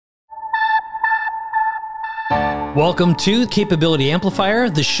Welcome to Capability Amplifier,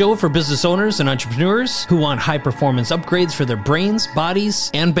 the show for business owners and entrepreneurs who want high-performance upgrades for their brains, bodies,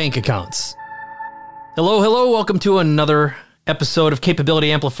 and bank accounts. Hello, welcome to another episode of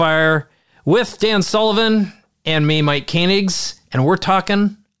Capability Amplifier with Dan Sullivan and me, Mike Koenigs, and we're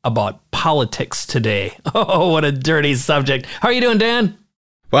talking about politics today. Oh, what a dirty subject. How are you doing, Dan?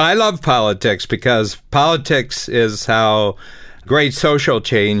 Well, I love politics because politics is how great social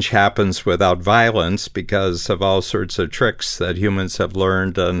change happens without violence because of all sorts of tricks that humans have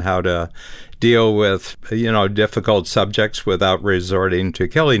learned on how to deal with, difficult subjects without resorting to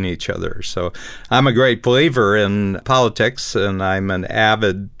killing each other. So I'm a great believer in politics, and I'm an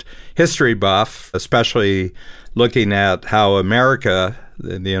avid history buff, especially looking at how America,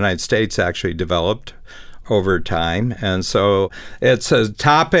 the United States, actually developed over time. And so it's a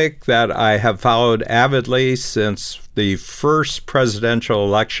topic that I have followed avidly since the first presidential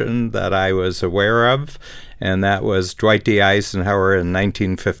election that I was aware of, and that was Dwight D. Eisenhower in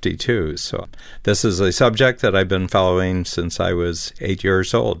 1952. So this is a subject that I've been following since I was 8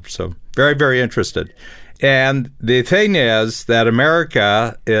 years old. So very, very interested. And the thing is that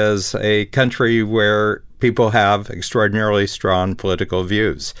America is a country where people have extraordinarily strong political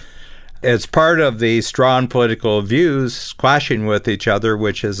views. It's part of the strong political views clashing with each other,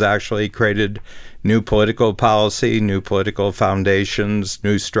 which has actually created new political policy, new political foundations,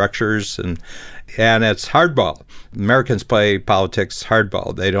 new structures, and it's hardball. Americans play politics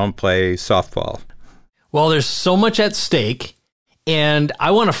hardball. They don't play softball. Well, there's so much at stake, and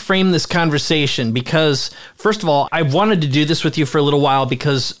I want to frame this conversation because, first of all, I've wanted to do this with you for a little while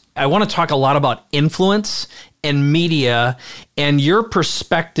because I want to talk a lot about influence and media and your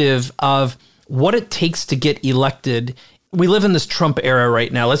perspective of what it takes to get elected. We live in this Trump era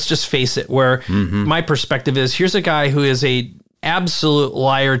right now. Let's just face it, where my perspective is, here's a guy who is a absolute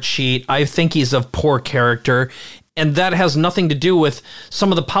liar, cheat. I think he's of poor character. And that has nothing to do with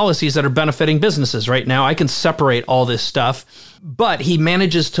some of the policies that are benefiting businesses right now. I can separate all this stuff, but he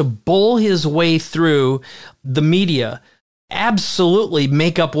manages to bull his way through the media, absolutely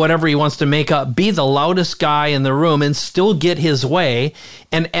make up whatever he wants to make up, be the loudest guy in the room and still get his way.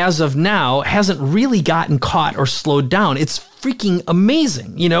 And as of now, hasn't really gotten caught or slowed down. It's freaking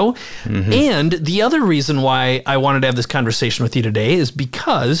amazing, And the other reason why I wanted to have this conversation with you today is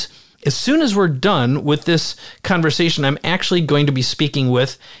because as soon as we're done with this conversation, I'm actually going to be speaking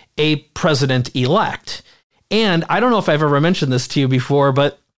with a president-elect. And I don't know if I've ever mentioned this to you before,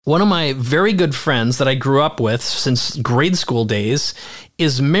 but one of my very good friends that I grew up with since grade school days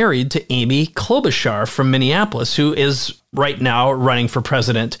is married to Amy Klobuchar from Minneapolis, who is right now running for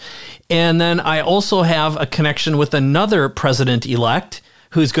president. And then I also have a connection with another president-elect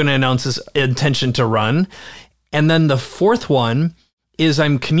who's going to announce his intention to run. And then the fourth one is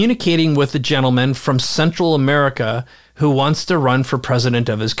I'm communicating with a gentleman from Central America who wants to run for president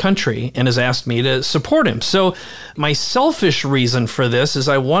of his country and has asked me to support him. So my selfish reason for this is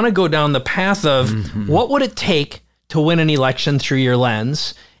I want to go down the path of what would it take to win an election through your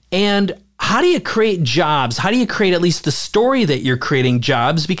lens, and how do you create jobs? How do you create at least the story that you're creating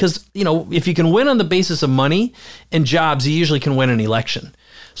jobs? Because, if you can win on the basis of money and jobs, you usually can win an election.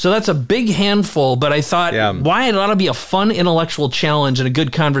 So that's a big handful, but I thought, why it ought to be a fun intellectual challenge and a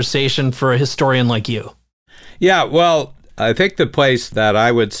good conversation for a historian like you. Yeah, well, I think the place that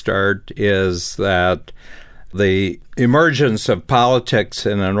I would start is that the emergence of politics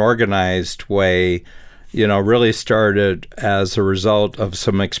in an organized way, really started as a result of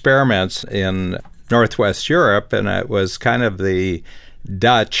some experiments in Northwest Europe, and it was kind of the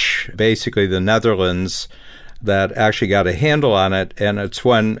Dutch, basically the Netherlands, that actually got a handle on it, and it's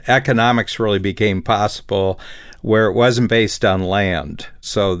when economics really became possible where it wasn't based on land.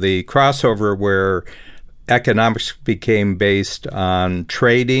 So the crossover where economics became based on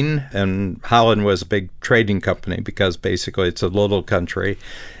trading, and Holland was a big trading company because basically it's a little country,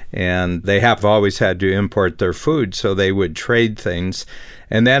 and they have always had to import their food, so they would trade things.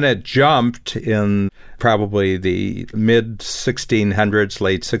 And then it jumped in probably the mid-1600s,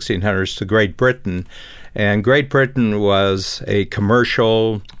 late 1600s to Great Britain. And Great Britain was a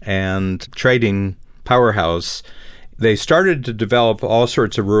commercial and trading powerhouse. They started to develop all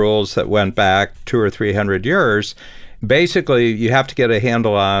sorts of rules that went back 200 or 300 years. Basically, you have to get a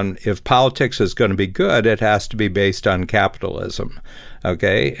handle on if politics is going to be good, it has to be based on capitalism.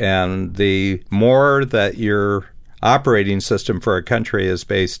 Okay? And the more that your operating system for a country is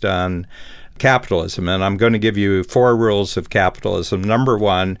based on capitalism, and I'm going to give you 4 rules of capitalism. Number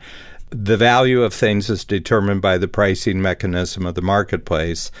 1, the value of things is determined by the pricing mechanism of the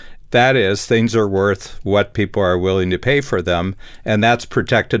marketplace. That is, things are worth what people are willing to pay for them, and that's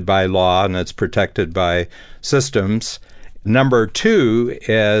protected by law and it's protected by systems. Number two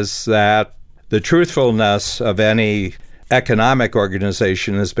is that the truthfulness of any economic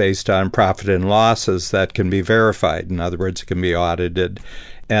organization is based on profit and losses that can be verified. In other words, it can be audited.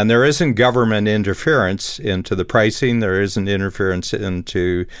 And there isn't government interference into the pricing. There isn't interference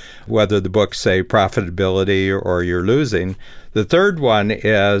into whether the books say profitability or you're losing. The third one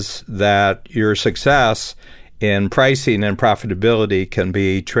is that your success in pricing and profitability can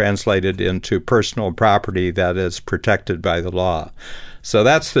be translated into personal property that is protected by the law. So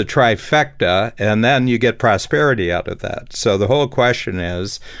that's the trifecta, and then you get prosperity out of that. So the whole question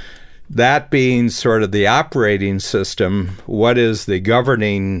is, that being sort of the operating system, what is the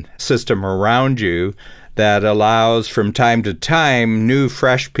governing system around you that allows from time to time new,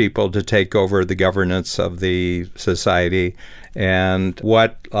 fresh people to take over the governance of the society, and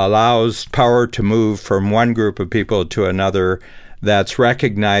what allows power to move from one group of people to another that's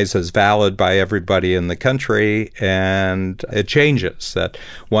recognized as valid by everybody in the country, and it changes. That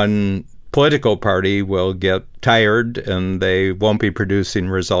one political party will get tired and they won't be producing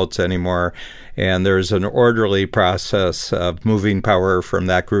results anymore, and there's an orderly process of moving power from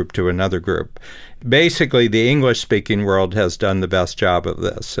that group to another group. Basically, the English-speaking world has done the best job of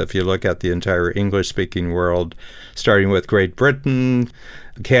this. If you look at the entire English-speaking world, starting with Great Britain,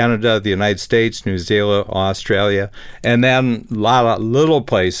 Canada, the United States, New Zealand, Australia, and then a lot of little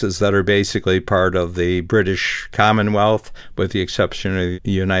places that are basically part of the British Commonwealth, with the exception of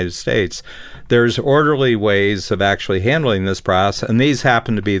the United States. There's orderly ways of actually handling this process, and these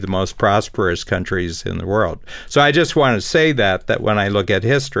happen to be the most prosperous countries in the world. So I just want to say that when I look at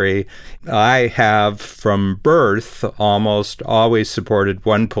history, I have from birth almost always supported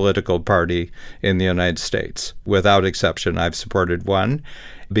one political party in the United States. Without exception, I've supported one,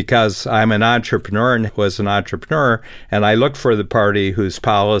 because I'm an entrepreneur and was an entrepreneur, and I look for the party whose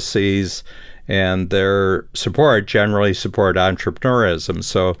policies and their support generally support entrepreneurism.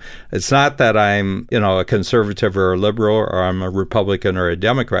 So it's not that I'm, a conservative or a liberal, or I'm a Republican or a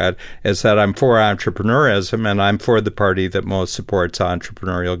Democrat. It's that I'm for entrepreneurism, and I'm for the party that most supports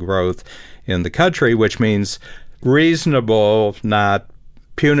entrepreneurial growth in the country, which means reasonable, not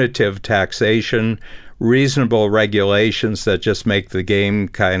punitive taxation, reasonable regulations that just make the game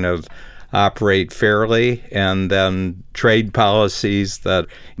kind of operate fairly, and then trade policies that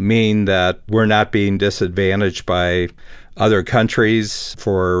mean that we're not being disadvantaged by other countries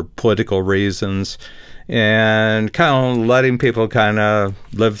for political reasons, and kind of letting people kind of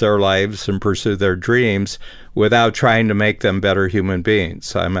live their lives and pursue their dreams without trying to make them better human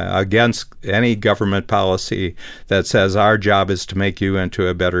beings. I'm against any government policy that says our job is to make you into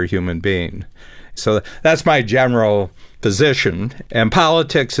a better human being. So that's my general position. And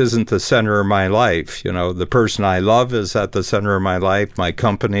politics isn't the center of my life. The person I love is at the center of my life. My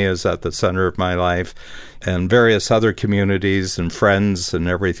company is at the center of my life. And various other communities and friends and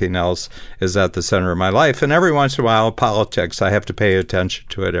everything else is at the center of my life. And every once in a while, politics, I have to pay attention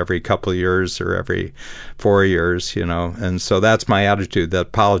to it every couple of years or every 4 years, And so that's my attitude,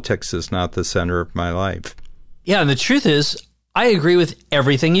 that politics is not the center of my life. Yeah, and the truth is, I agree with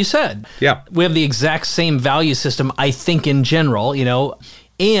everything you said. Yeah. We have the exact same value system, I think, in general,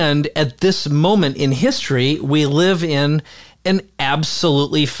 and at this moment in history, we live in an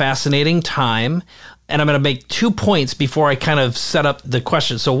absolutely fascinating time. And I'm going to make 2 points before I kind of set up the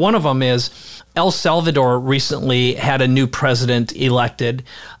question. So one of them is El Salvador recently had a new president elected,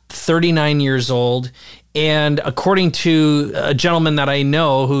 39 years old. And according to a gentleman that I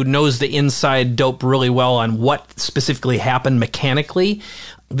know who knows the inside dope really well on what specifically happened mechanically,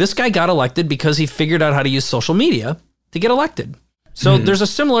 this guy got elected because he figured out how to use social media to get elected. So there's a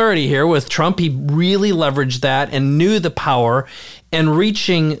similarity here with Trump. He really leveraged that and knew the power and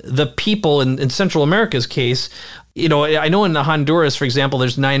reaching the people in Central America's case. I know in Honduras, for example,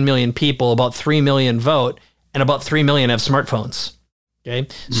 there's 9 million people, about 3 million vote, and about 3 million have smartphones. Okay,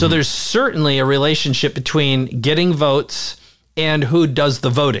 so there's certainly a relationship between getting votes and who does the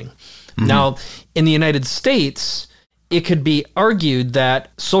voting. Now, in the United States, it could be argued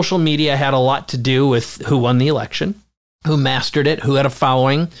that social media had a lot to do with who won the election, who mastered it, who had a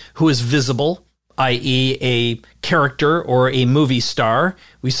following, who is visible, i.e. a character or a movie star.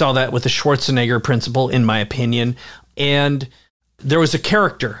 We saw that with the Schwarzenegger principle, in my opinion. And there was a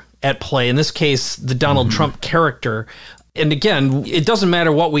character at play, in this case, the Donald Trump character. And again, it doesn't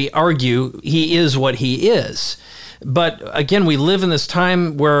matter what we argue, he is what he is. But again, we live in this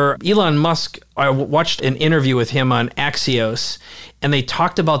time where Elon Musk, I watched an interview with him on Axios, and they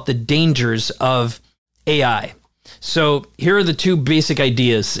talked about the dangers of AI. So here are the two basic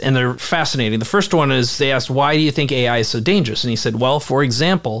ideas, and they're fascinating. The first one is they asked, why do you think AI is so dangerous? And he said, well, for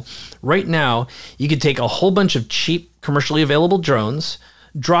example, right now, you could take a whole bunch of cheap, commercially available drones,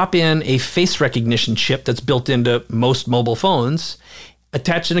 drop in a face recognition chip that's built into most mobile phones,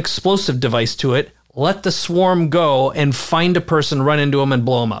 attach an explosive device to it, let the swarm go, and find a person, run into them, and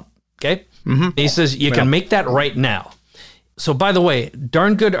blow them up. Okay? Mm-hmm. He says you can make that right now. So, by the way,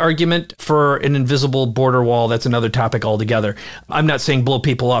 darn good argument for an invisible border wall. That's another topic altogether. I'm not saying blow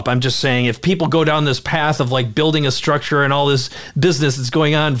people up. I'm just saying if people go down this path of like building a structure and all this business that's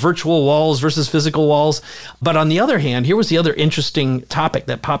going on, virtual walls versus physical walls. But on the other hand, here was the other interesting topic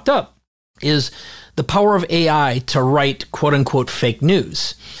that popped up is the power of AI to write quote unquote fake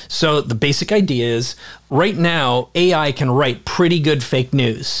news. So the basic idea is right now, AI can write pretty good fake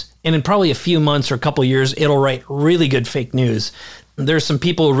news. And in probably a few months or a couple of years, it'll write really good fake news. There's some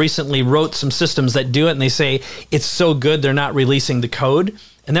people who recently wrote some systems that do it, and they say it's so good they're not releasing the code.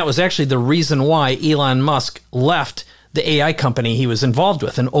 And that was actually the reason why Elon Musk left the AI company he was involved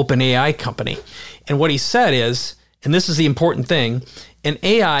with, an OpenAI company. And what he said is, and this is the important thing, an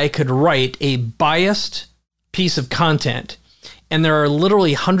AI could write a biased piece of content, and there are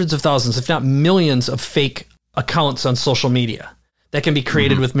literally hundreds of thousands, if not millions, of fake accounts on social media that can be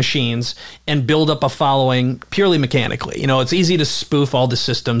created with machines and build up a following purely mechanically. You know, it's easy to spoof all the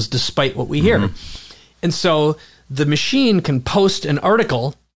systems despite what we hear. And so the machine can post an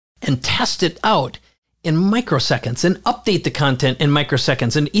article and test it out in microseconds and update the content in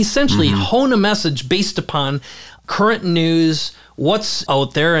microseconds and essentially hone a message based upon current news, what's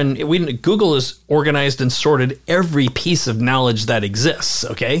out there. And Google has organized and sorted every piece of knowledge that exists,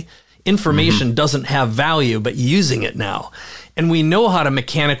 okay? Information doesn't have value, but using it now. And we know how to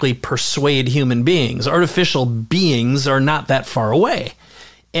mechanically persuade human beings. Artificial beings are not that far away.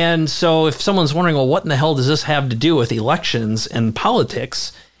 And so if someone's wondering, well, what in the hell does this have to do with elections and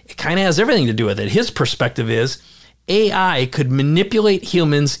politics? It kind of has everything to do with it. His perspective is AI could manipulate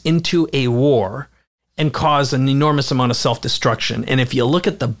humans into a war and cause an enormous amount of self-destruction. And if you look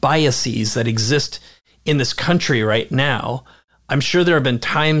at the biases that exist in this country right now, I'm sure there have been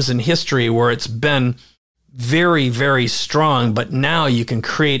times in history where it's been very, very strong, but now you can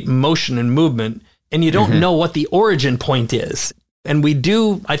create motion and movement, and you don't know what the origin point is. And we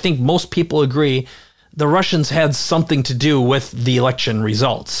do, I think most people agree, the Russians had something to do with the election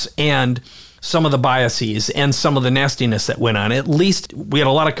results and some of the biases and some of the nastiness that went on. At least we had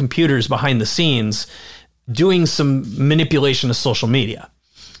a lot of computers behind the scenes doing some manipulation of social media.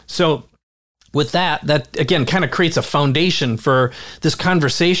 So with that again kind of creates a foundation for this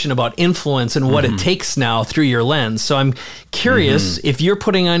conversation about influence and what it takes now through your lens. So I'm curious, if you're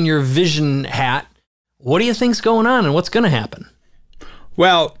putting on your vision hat, what do you think's going on and what's going to happen?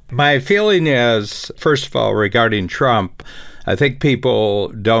 Well, my feeling is, first of all, regarding Trump, I think people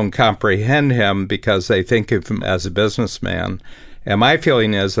don't comprehend him because they think of him as a businessman. And my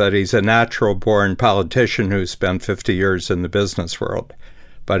feeling is that he's a natural-born politician who spent 50 years in the business world.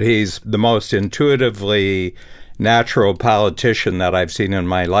 But he's the most intuitively natural politician that I've seen in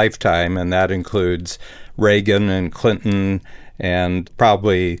my lifetime, and that includes Reagan and Clinton and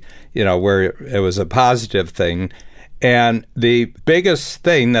probably, where it was a positive thing. And the biggest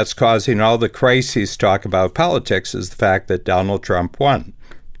thing that's causing all the crises talk about politics is the fact that Donald Trump won.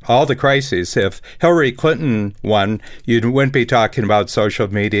 All the crises. If Hillary Clinton won, you wouldn't be talking about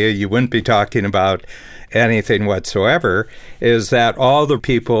social media. You wouldn't be talking about anything whatsoever. Is that all the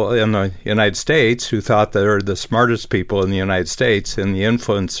people in the United States who thought they were the smartest people in the United States and the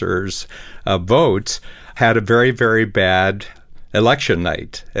influencers of votes had a very, very bad election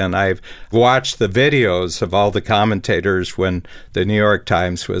night. And I've watched the videos of all the commentators when the New York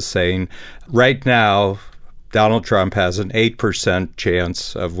Times was saying, right now, Donald Trump has an 8%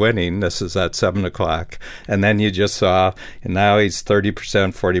 chance of winning. This is at 7 o'clock. And then you just saw, and now he's 30%,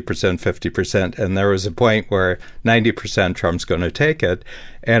 40%, 50%. And there was a point where 90% Trump's going to take it.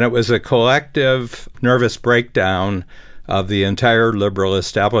 And it was a collective nervous breakdown of the entire liberal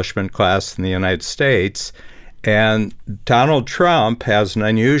establishment class in the United States. And Donald Trump has an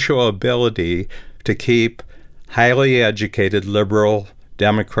unusual ability to keep highly educated liberal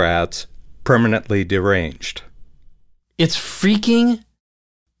Democrats permanently deranged. It's freaking,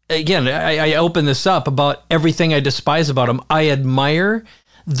 again, I open this up about everything I despise about him. I admire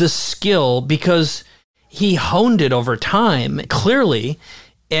the skill because he honed it over time, clearly,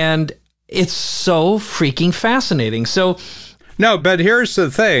 and it's so freaking fascinating. So, no, but here's the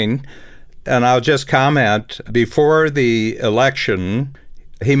thing, and I'll just comment, before the election,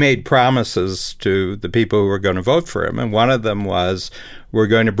 he made promises to the people who were going to vote for him. And one of them was, we're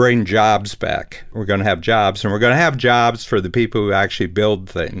going to bring jobs back. We're going to have jobs, and we're going to have jobs for the people who actually build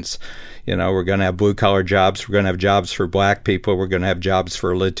things. You know, we're going to have blue-collar jobs. We're going to have jobs for black people. We're going to have jobs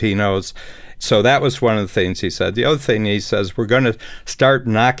for Latinos. So that was one of the things he said. The other thing he says, we're going to start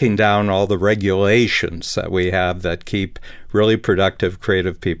knocking down all the regulations that we have that keep really productive,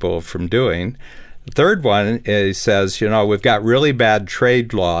 creative people from doing. The third one, he says, you know, we've got really bad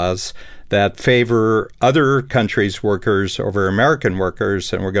trade laws that favor other countries' workers over American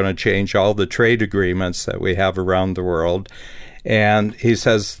workers, and we're going to change all the trade agreements that we have around the world. And he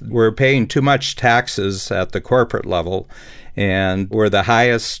says we're paying too much taxes at the corporate level, and we're the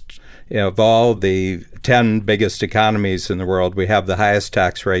highest of all the 10 biggest economies in the world. We have the highest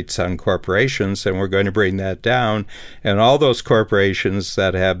tax rates on corporations, and we're going to bring that down. And all those corporations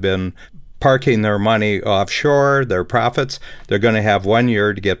that have been parking their money offshore, their profits, they're going to have 1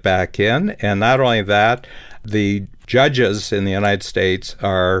 year to get back in. And not only that, the judges in the United States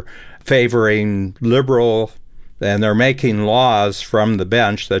are favoring liberal, and they're making laws from the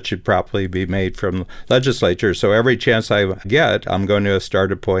bench that should probably be made from legislature. So every chance I get, I'm going to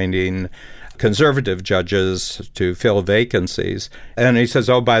start appointing conservative judges to fill vacancies. And he says,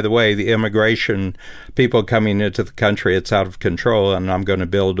 oh, by the way, the immigration people coming into the country, it's out of control, and I'm going to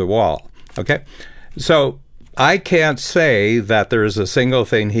build a wall. Okay? So I can't say that there's a single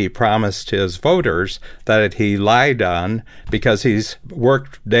thing he promised his voters that he lied on, because he's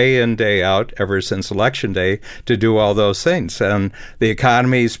worked day in, day out ever since Election Day to do all those things. And the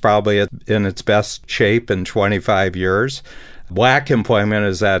economy is probably in its best shape in 25 years. Black employment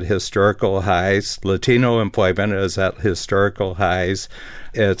is at historical highs. Latino employment is at historical highs.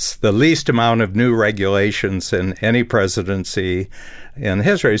 It's the least amount of new regulations in any presidency in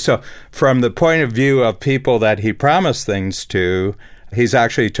history. So from the point of view of people that he promised things to, he's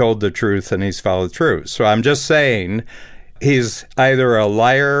actually told the truth and he's followed through. So I'm just saying he's either a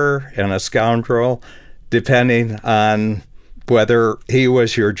liar and a scoundrel, depending on whether he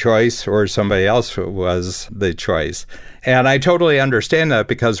was your choice or somebody else was the choice. And I totally understand that,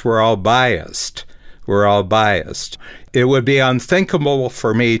 because we're all biased. We're all biased. It would be unthinkable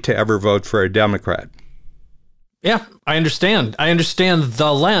for me to ever vote for a Democrat. Yeah, I understand. I understand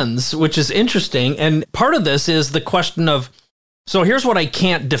the lens, which is interesting. And part of this is the question of, so here's what I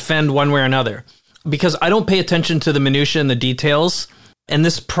can't defend one way or another, because I don't pay attention to the minutia and the details. And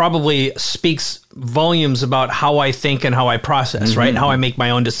this probably speaks volumes about how I think and how I process, right? And how I make my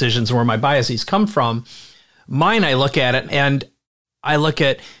own decisions and where my biases come from. Mine, I look at it and I look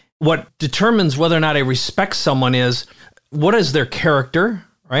at what determines whether or not I respect someone is, what is their character,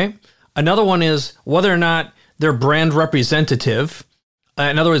 right? Another one is whether or not they're brand representative.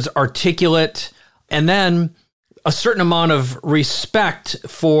 In other words, articulate. And then a certain amount of respect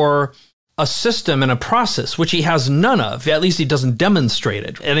for a system and a process, which he has none of. At least he doesn't demonstrate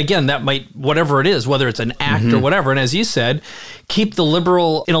it. And again, that might, whatever it is, whether it's an act or whatever, and as you said, keep the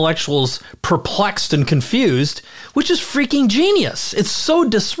liberal intellectuals perplexed and confused, which is freaking genius. It's so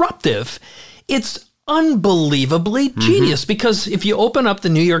disruptive. It's unbelievably genius, because if you open up the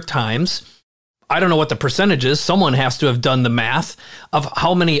New York Times, I don't know what the percentage is. Someone has to have done the math of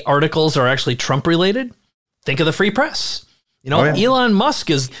how many articles are actually Trump related. Think of the free press. You know, Elon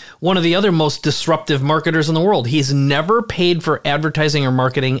Musk is one of the other most disruptive marketers in the world. He's never paid for advertising or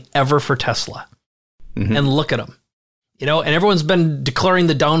marketing ever for Tesla. And look at him. You know, and everyone's been declaring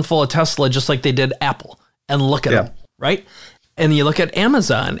the downfall of Tesla just like they did Apple. And look at him, right? And you look at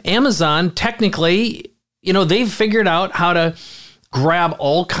Amazon. Amazon, technically, you know, they've figured out how to grab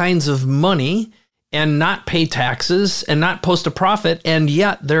all kinds of money and not pay taxes and not post a profit, and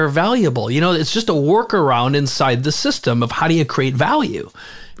yet they're valuable. You know, it's just a workaround inside the system of how do you create value.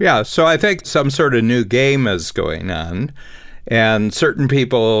 Yeah, so I think some sort of new game is going on, and certain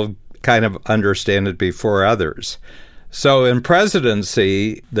people kind of understand it before others. So in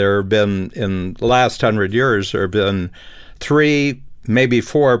presidency, there have been, in the last 100 years, there have been 3, maybe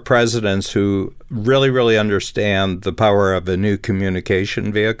 4 presidents who really, really understand the power of a new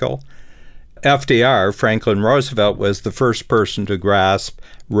communication vehicle. FDR, Franklin Roosevelt, was the first person to grasp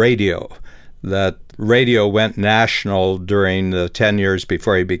radio. That radio went national during the 10 years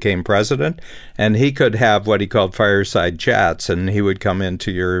before he became president, and he could have what he called fireside chats, and he would come into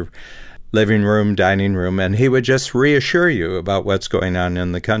your living room, dining room, and he would just reassure you about what's going on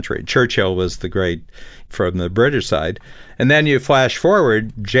in the country. Churchill was the great from the British side. And then you flash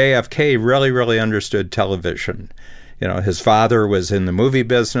forward, JFK really, really understood television. You know, his father was in the movie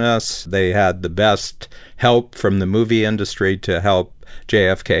business. They had the best help from the movie industry to help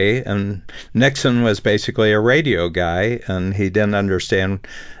JFK, and Nixon was basically a radio guy, and he didn't understand,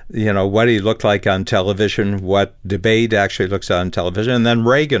 what he looked like on television, what debate actually looks on television. And then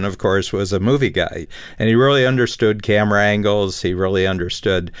Reagan, of course, was a movie guy, and he really understood camera angles. He really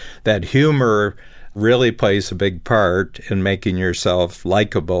understood that humor really plays a big part in making yourself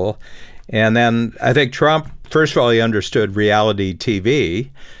likable. And then I think Trump, first of all, he understood reality TV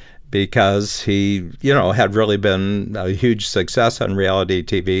because he, had really been a huge success on reality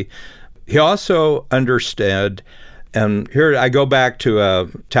TV. He also understood, and here I go back to a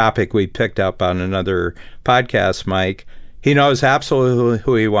topic we picked up on another podcast, Mike. He knows absolutely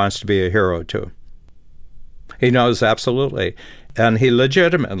who he wants to be a hero to. He knows absolutely. And he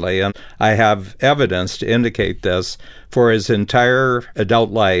legitimately, and I have evidence to indicate this, for his entire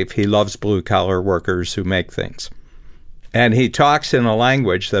adult life, he loves blue-collar workers who make things. And he talks in a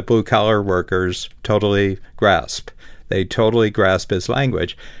language that blue-collar workers totally grasp. They totally grasp his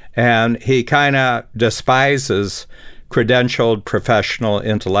language. And he kind of despises credentialed professional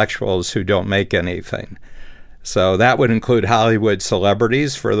intellectuals who don't make anything. So that would include Hollywood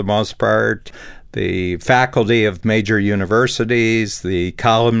celebrities for the most part, the faculty of major universities, the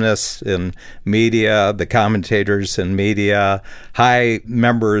columnists in media, the commentators in media, high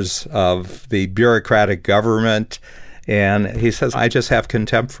members of the bureaucratic government. And he says, I just have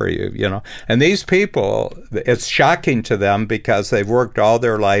contempt for you, And these people, it's shocking to them because they've worked all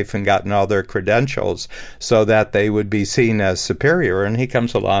their life and gotten all their credentials so that they would be seen as superior. And he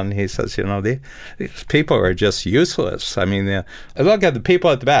comes along and he says, these people are just useless. I mean, look at the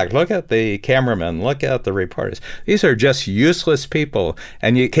people at the back. Look at the cameramen. Look at the reporters. These are just useless people.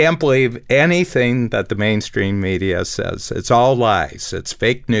 And you can't believe anything that the mainstream media says. It's all lies. It's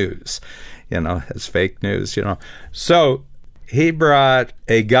fake news. It's fake news, So he brought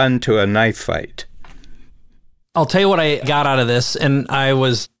a gun to a knife fight. I'll tell you what I got out of this, and I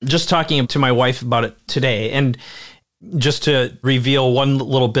was just talking to my wife about it today. And just to reveal one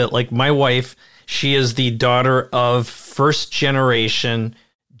little bit, like my wife, she is the daughter of first-generation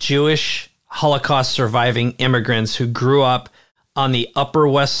Jewish Holocaust surviving immigrants who grew up on the Upper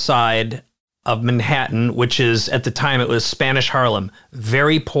West Side of Manhattan, which is, at the time, it was Spanish Harlem.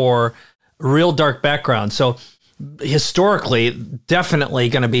 Very poor, real dark background. So historically, definitely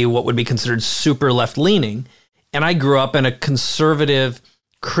going to be what would be considered super left-leaning. And I grew up in a conservative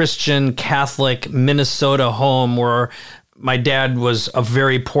Christian Catholic Minnesota home where my dad was a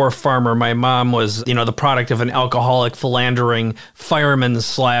very poor farmer. My mom was, the product of an alcoholic, philandering fireman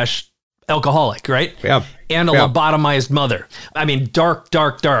 / alcoholic, right? Yeah. And a lobotomized mother. I mean, dark,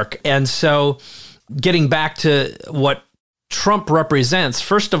 dark, dark. And so getting back to what Trump represents,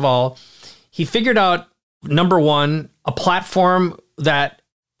 first of all, he figured out, number one, a platform that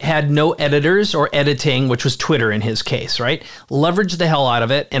had no editors or editing, which was Twitter in his case, right? Leveraged the hell out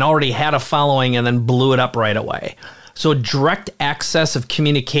of it and already had a following and then blew it up right away. So direct access of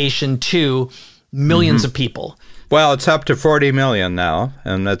communication to millions of people. Well, it's up to 40 million now,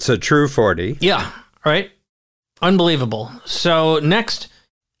 and that's a true 40. Yeah, right? Unbelievable. So next,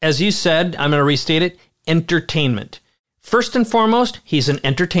 as you said, I'm going to restate it, entertainment. First and foremost, he's an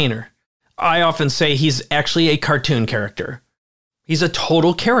entertainer. I often say he's actually a cartoon character. He's a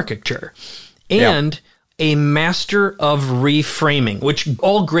total caricature and a master of reframing, which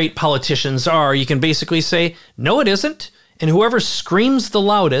all great politicians are. You can basically say, no, it isn't. And whoever screams the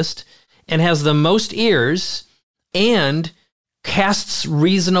loudest and has the most ears and casts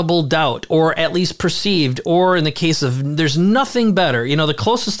reasonable doubt, or at least perceived, or in the case of, there's nothing better. The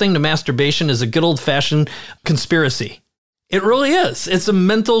closest thing to masturbation is a good old-fashioned conspiracy. It really is. It's a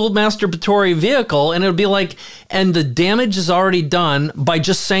mental masturbatory vehicle, and it'll be like, and the damage is already done by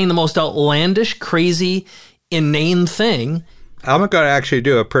just saying the most outlandish, crazy, inane thing. I'm going to actually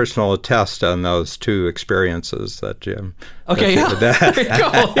do a personal test on those two experiences that Jim. Okay, yeah. There you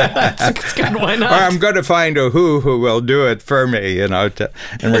go. Yeah, it's good. Why not? Or I'm going to find a who will do it for me, and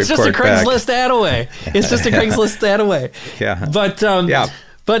it's just a Craigslist ad away. It's just a Craigslist ad away. Yeah.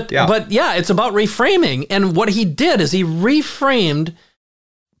 But it's about reframing. And what he did is he reframed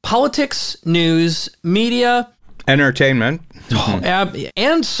politics, news, media, entertainment,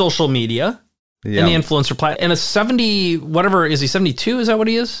 and social media. Yeah. And the influencer platform. And a 70, whatever, is he 72? Is that what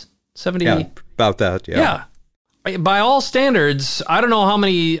he is? 70? Yeah, about that, yeah. By all standards, I don't know how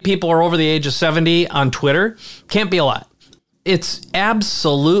many people are over the age of 70 on Twitter. Can't be a lot. It's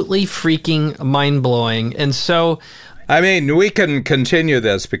absolutely freaking mind-blowing. And so... I mean, we can continue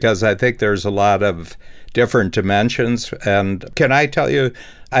this because I think there's a lot of different dimensions. And can I tell you,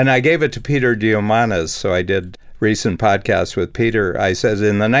 and I gave it to Peter Diamandis, so I did recent podcast with Peter. I said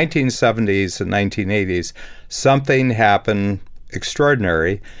in the 1970s and 1980s, something happened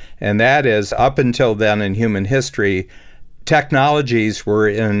extraordinary, and that is up until then in human history, technologies were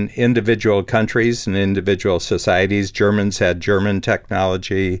in individual countries and individual societies. Germans had German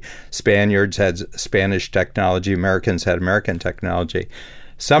technology, Spaniards had Spanish technology, Americans had American technology.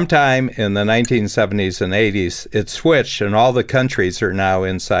 Sometime in the 1970s and 80s, it switched, and all the countries are now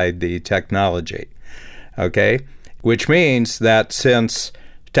inside the technology. Okay? Which means that since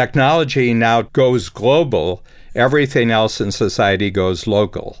technology now goes global, everything else in society goes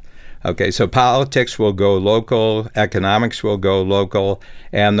local. Okay, so politics will go local, economics will go local,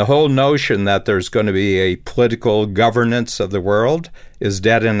 and the whole notion that there's going to be a political governance of the world is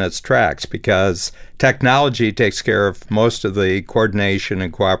dead in its tracks because technology takes care of most of the coordination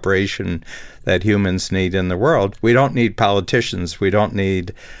and cooperation that humans need in the world. We don't need politicians. We don't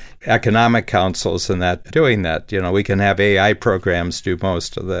need economic councils and that doing that. We can have AI programs do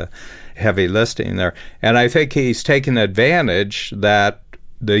most of the heavy lifting there. And I think he's taken advantage that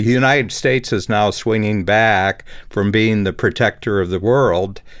the United States is now swinging back from being the protector of the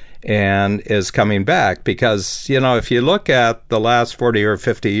world and is coming back because, if you look at the last 40 or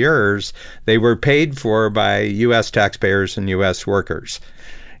 50 years, they were paid for by U.S. taxpayers and U.S. workers.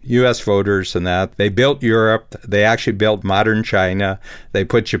 U.S. voters and that. They built Europe. They actually built modern China. They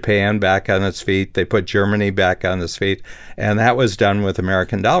put Japan back on its feet. They put Germany back on its feet. And that was done with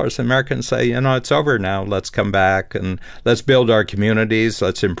American dollars. Americans say, it's over now. Let's come back and let's build our communities.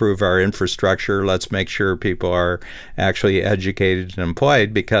 Let's improve our infrastructure. Let's make sure people are actually educated and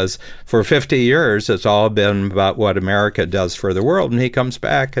employed because for 50 years, it's all been about what America does for the world. And he comes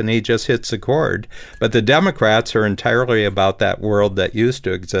back and he just hits a chord. But the Democrats are entirely about that world that used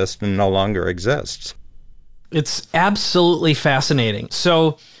to exist and no longer exists. It's absolutely fascinating.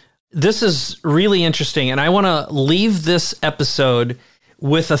 So this is really interesting, and I want to leave this episode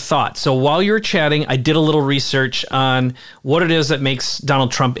with a thought. So while you're chatting, I did a little research on what it is that makes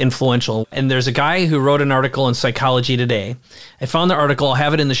Donald Trump influential. And there's a guy who wrote an article in Psychology Today. I found the article, I'll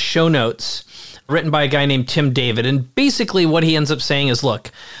have it in the show notes, written by a guy named Tim David. And basically what he ends up saying is,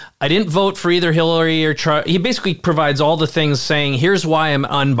 look, I didn't vote for either Hillary or Trump. He basically provides all the things saying, here's why I'm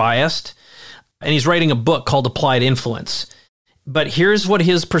unbiased. And he's writing a book called Applied Influence. But here's what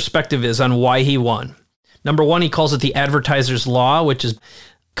his perspective is on why he won. Number one, he calls it the advertiser's law, which is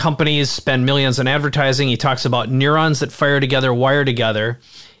companies spend millions on advertising. He talks about neurons that fire together, wire together,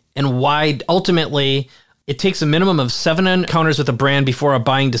 and why ultimately it takes a minimum of 7 encounters with a brand before a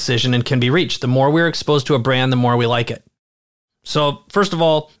buying decision and can be reached. The more we're exposed to a brand, the more we like it. So first of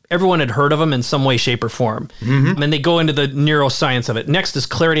all, everyone had heard of him in some way, shape, or form. Mm-hmm. And they go into the neuroscience of it. Next is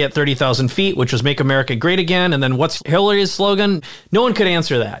clarity at 30,000 feet, which was Make America Great Again. And then what's Hillary's slogan? No one could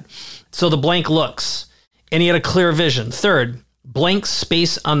answer that. So the blank looks. And he had a clear vision. Third, blank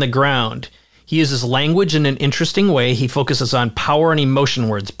space on the ground. He uses language in an interesting way. He focuses on power and emotion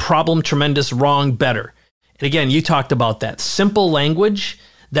words. Problem, tremendous, wrong, better. And again, you talked about that. Simple language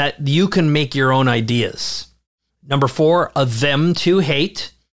that you can make your own ideas. Number 4, a them to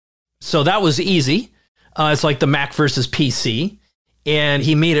hate. So that was easy. It's like the Mac versus PC. And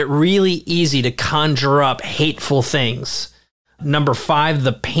he made it really easy to conjure up hateful things. Number 5,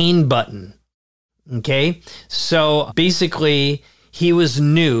 the pain button. Okay. So basically, he was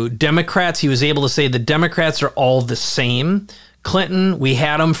new. Democrats, he was able to say the Democrats are all the same. Clinton, we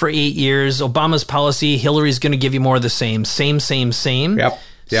had him for 8 years. Obama's policy, Hillary's going to give you more of the same. Same. Yep.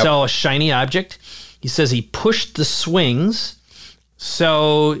 So a shiny object. He says he pushed the swings.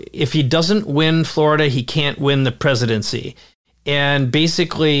 So if he doesn't win Florida, he can't win the presidency. And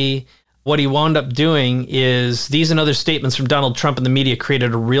basically, what he wound up doing is these and other statements from Donald Trump and the media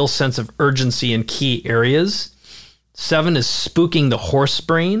created a real sense of urgency in key areas. 7 is spooking the horse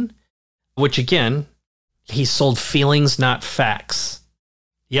brain, which again, he sold feelings, not facts.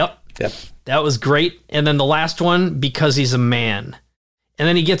 Yep. That was great. And then the last one, because he's a man. And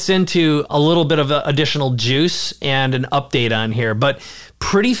then he gets into a little bit of additional juice and an update on here, but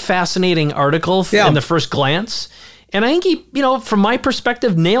pretty fascinating article in the first glance. And I think he, from my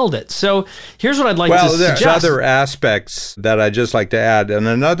perspective, nailed it. So here's what I'd like to suggest. Well, there's other aspects that I'd just like to add. And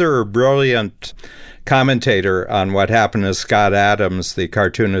another brilliant commentator on what happened is Scott Adams, the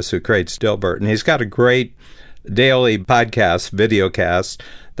cartoonist who creates Dilbert. And he's got a great daily podcast, videocast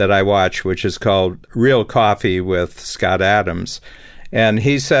that I watch, which is called Real Coffee with Scott Adams. And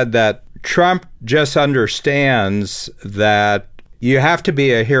he said that Trump just understands that you have to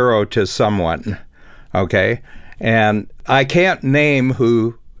be a hero to someone, okay? And I can't name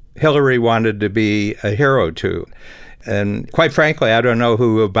who Hillary wanted to be a hero to. And quite frankly, I don't know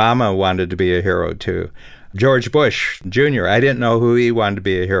who Obama wanted to be a hero to. George Bush Jr., I didn't know who he wanted to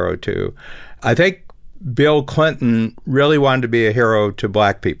be a hero to. I think Bill Clinton really wanted to be a hero to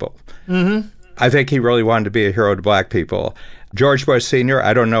black people. Mm-hmm. I think he really wanted to be a hero to black people. George Bush Sr.,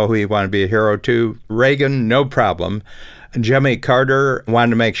 I don't know who he wanted to be a hero to. Reagan, no problem. Jimmy Carter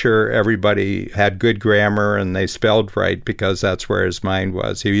wanted to make sure everybody had good grammar and they spelled right because that's where his mind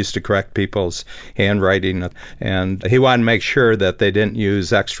was. He used to correct people's handwriting, and he wanted to make sure that they didn't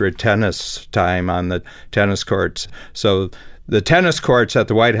use extra tennis time on the tennis courts. So the tennis courts at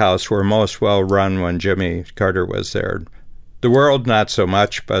the White House were most well run when Jimmy Carter was there. The world, not so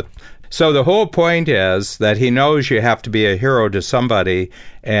much, but... So the whole point is that he knows you have to be a hero to somebody,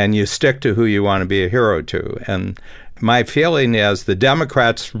 and you stick to who you want to be a hero to. And my feeling is the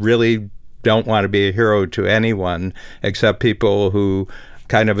Democrats really don't want to be a hero to anyone except people who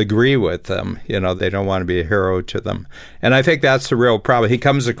kind of agree with them. You know, they don't want to be a hero to them. And I think that's the real problem. He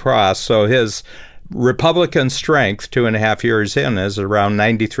comes across, so his Republican strength 2.5 years in is around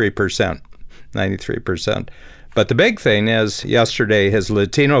 93%. 93%. But the big thing is yesterday his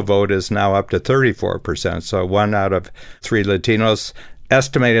Latino vote is now up to 34%. So 1 out of 3 Latinos.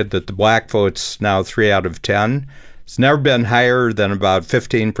 Estimated that the black vote's now 3 out of 10. It's never been higher than about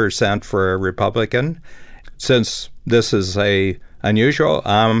 15% for a Republican. Since this is unusual,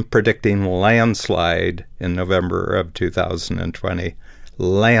 I'm predicting landslide in November of 2020.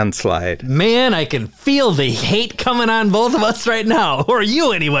 Landslide. Man, I can feel the hate coming on both of us right now. Or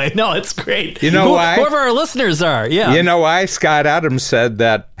you anyway. No, it's great. You know why? Whoever our listeners are, yeah. You know why? Scott Adams said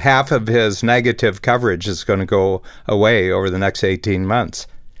that half of his negative coverage is going to go away over the next 18 months.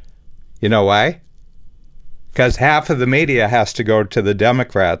 You know why? Because half of the media has to go to the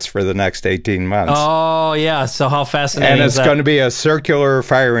Democrats for the next 18 months. Oh, yeah. So how fascinating And is it's that? going to be a circular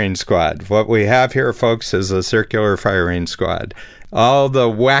firing squad. What we have here, folks, is a circular firing squad. All the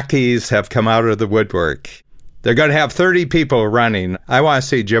wackies have come out of the woodwork. They're going to have 30 people running. I want to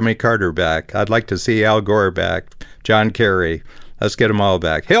see Jimmy Carter back. I'd like to see Al Gore back, John Kerry. Let's get them all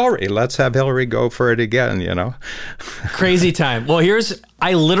back. Hillary, let's have Hillary go for it again, you know. Crazy time. Well,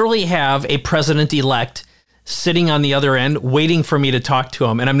 I literally have a president-elect sitting on the other end waiting for me to talk to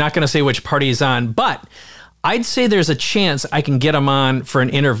him. And I'm not going to say which party he's on, but I'd say there's a chance I can get him on for an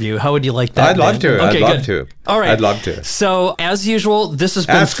interview. How would you like that? I'd love to. Okay, I'd love to. All right. I'd love to. So, as usual, this has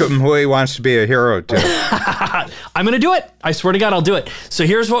been... Ask him who he wants to be a hero to. I'm going to do it. I swear to God, I'll do it. So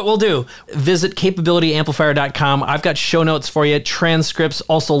here's what we'll do. Visit capabilityamplifier.com. I've got show notes for you, transcripts,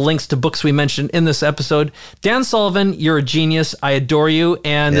 also links to books we mentioned in this episode. Dan Sullivan, you're a genius. I adore you,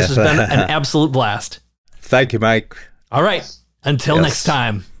 and this has been an absolute blast. Thank you, Mike. All right. Until next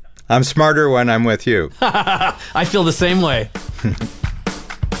time. I'm smarter when I'm with you. I feel the same way.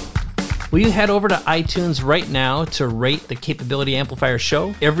 Will you head over to iTunes right now to rate the Capability Amplifier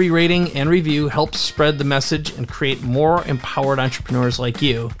show? Every rating and review helps spread the message and create more empowered entrepreneurs like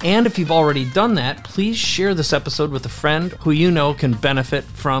you. And if you've already done that, please share this episode with a friend who you know can benefit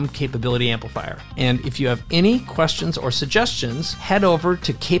from Capability Amplifier. And if you have any questions or suggestions, head over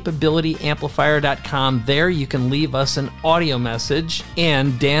to capabilityamplifier.com. There you can leave us an audio message,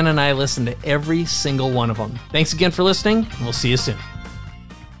 and Dan and I listen to every single one of them. Thanks again for listening, and we'll see you soon.